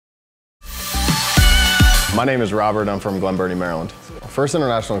My name is Robert. I'm from Glen Burnie, Maryland. First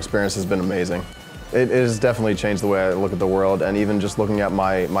international experience has been amazing. It has definitely changed the way I look at the world, and even just looking at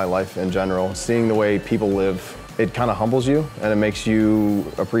my life in general. Seeing the way people live, it kind of humbles you, and it makes you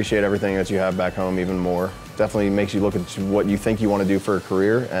appreciate everything that you have back home even more. Definitely makes you look at what you think you want to do for a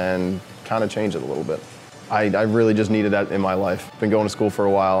career and kind of change it a little bit. I really just needed that in my life. Been going to school for a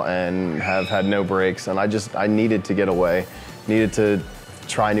while and have had no breaks, and I needed to get away. Needed to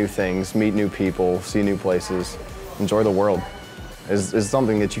try new things, meet new people, see new places, enjoy the world. Is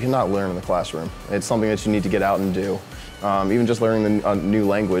something that you cannot learn in the classroom. It's something that you need to get out and do. Even just learning a new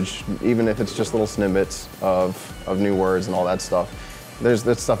language, even if it's just little snippets of new words and all that stuff,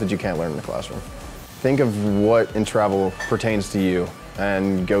 that's stuff that you can't learn in the classroom. Think of what in travel pertains to you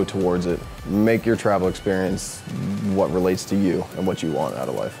and go towards it. Make your travel experience what relates to you and what you want out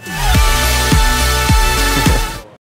of life.